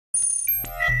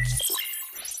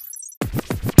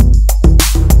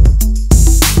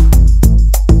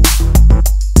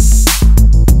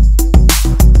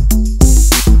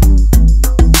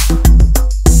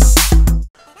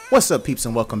What's up, peeps,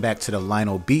 and welcome back to the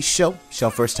Lionel Beast Show. It's your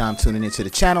first time tuning into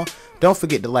the channel. Don't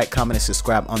forget to like, comment, and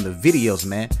subscribe on the videos,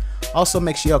 man. Also,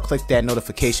 make sure y'all click that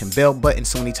notification bell button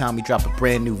so anytime we drop a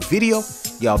brand new video,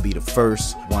 y'all be the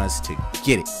first ones to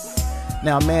get it.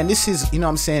 Now, man, this is,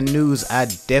 news I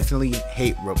definitely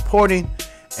hate reporting.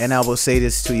 And I will say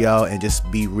this to y'all and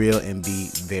just be real and be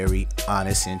very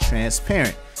honest and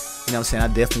transparent. I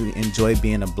definitely enjoy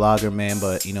being a blogger, man,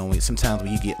 but sometimes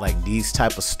when you get like these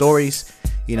type of stories,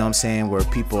 where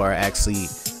people are actually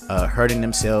hurting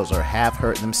themselves or have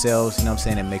hurt themselves,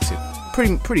 it makes it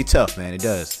pretty tough, man. It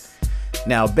does.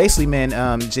 Now, basically, man,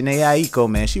 Jhené Aiko,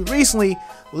 man, she recently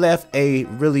left a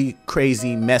really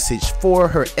crazy message for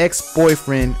her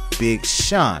ex-boyfriend, Big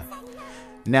Sean.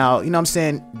 Now,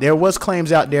 there was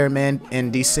claims out there, man,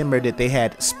 in December that they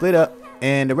had split up,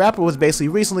 and the rapper was basically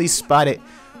recently spotted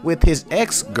with his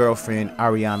ex-girlfriend,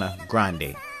 Ariana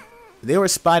Grande. They were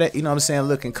spotted,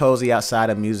 looking cozy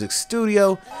outside a music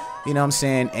studio, and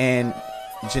Jhené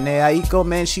Aiko,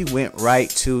 man, she went right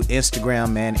to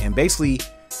Instagram, man, and basically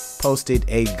posted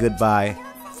a goodbye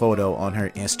photo on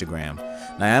her Instagram.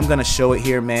 Now, I'm going to show it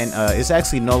here, man. It's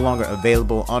actually no longer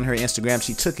available on her Instagram.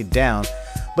 She took it down.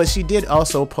 But she did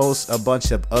also post a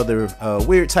bunch of other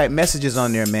weird type messages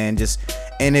on there, man.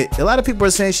 A lot of people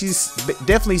are saying she's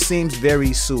definitely seems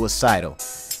very suicidal.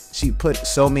 She put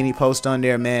so many posts on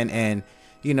there, man, and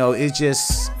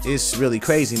it's really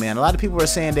crazy, man. A lot of people are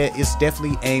saying that it's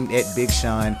definitely aimed at Big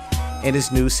Sean and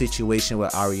his new situation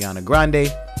with Ariana Grande.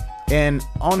 And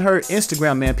on her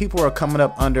Instagram, man, people are coming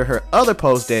up under her other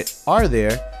posts that are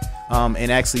there, and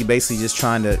actually basically just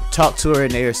trying to talk to her,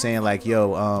 and they are saying like,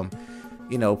 yo,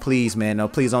 please, man, no,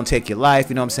 please don't take your life.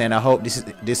 I hope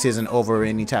this isn't over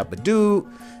any type of dude.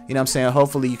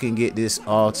 Hopefully you can get this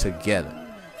all together.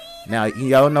 Now,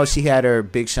 y'all know she had her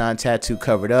Big Sean tattoo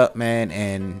covered up, man,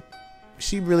 and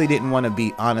she really didn't want to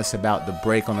be honest about the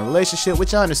break on the relationship,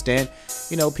 which I understand.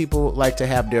 People like to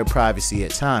have their privacy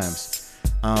at times.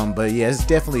 But yeah, it's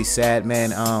definitely sad,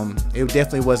 man. It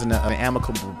definitely wasn't an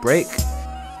amicable break.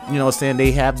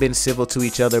 They have been civil to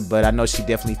each other, but I know she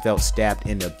definitely felt stabbed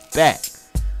in the back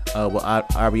with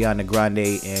Ariana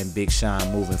Grande and Big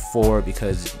Sean moving forward,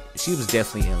 because she was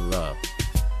definitely in love.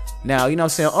 Now,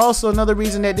 also another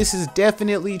reason that this is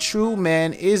definitely true,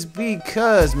 man, is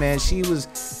because, man, she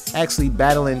was actually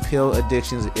battling pill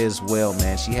addictions as well,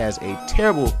 man. She has a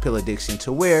terrible pill addiction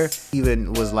to where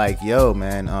even was like, yo,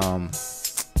 man,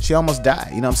 she almost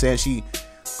died. She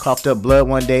coughed up blood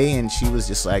one day and she was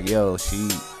just like, yo, she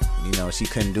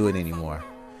couldn't do it anymore.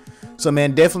 So,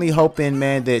 man, definitely hoping,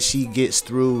 man, that she gets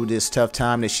through this tough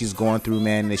time that she's going through,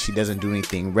 man, that she doesn't do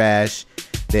anything rash,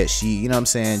 that she,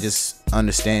 just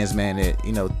understands, man, that,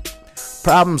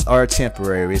 problems are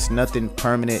temporary. It's nothing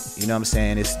permanent,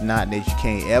 It's not that you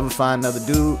can't ever find another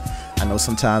dude. I know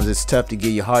sometimes it's tough to get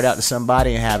your heart out to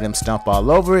somebody and have them stomp all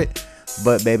over it.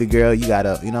 But, baby girl, you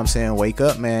gotta, wake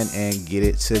up, man, and get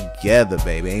it together,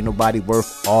 baby. Ain't nobody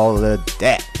worth all of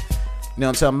that. You know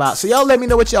what I'm talking about? So y'all let me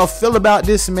know what y'all feel about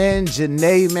this, man.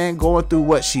 Jhené, man, going through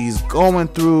what she's going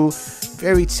through.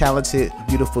 Very talented,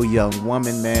 beautiful young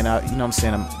woman, man.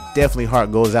 Definitely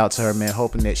heart goes out to her, man.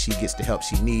 Hoping that she gets the help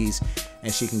she needs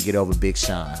and she can get over Big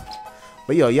Sean.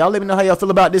 But yo, y'all let me know how y'all feel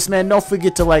about this, man. Don't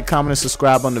forget to like, comment, and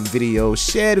subscribe on the video.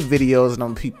 Share the videos, and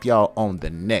I'm gonna peep y'all on the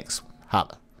next one.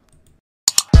 Holla.